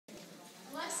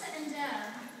and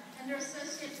Deb and their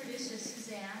associate producer,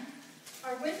 Suzanne,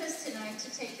 are with us tonight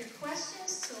to take your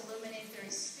questions, to illuminate their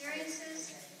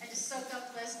experiences, and to soak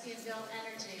up Lesbianville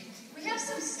energy. We have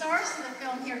some stars in the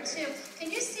film here, too.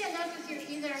 Can you stand up if you're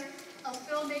either a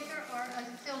filmmaker or a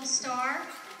film star?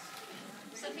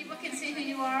 So people can see who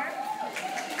you are.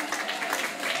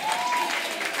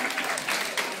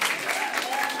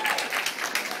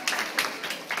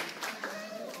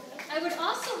 I would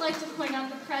also like to point out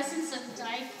the presence of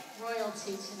Dyke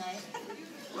royalty tonight,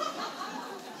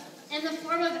 in the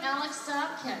form of Alexia.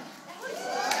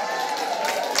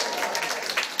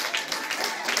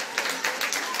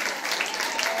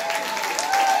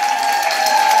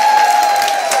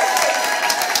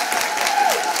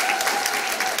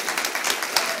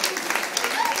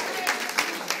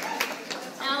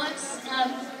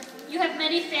 You have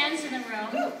many fans in the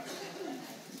room,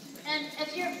 and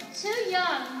if you're too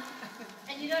young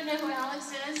and you don't know who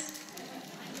Alex is,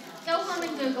 go home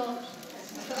and Google.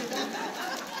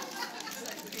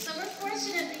 So we're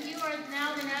fortunate that you are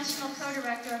now the National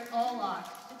Co-Director of OLOC.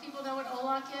 Do people know what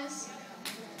OLOC is?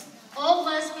 Old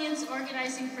Lesbians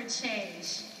Organizing for Change.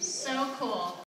 So cool.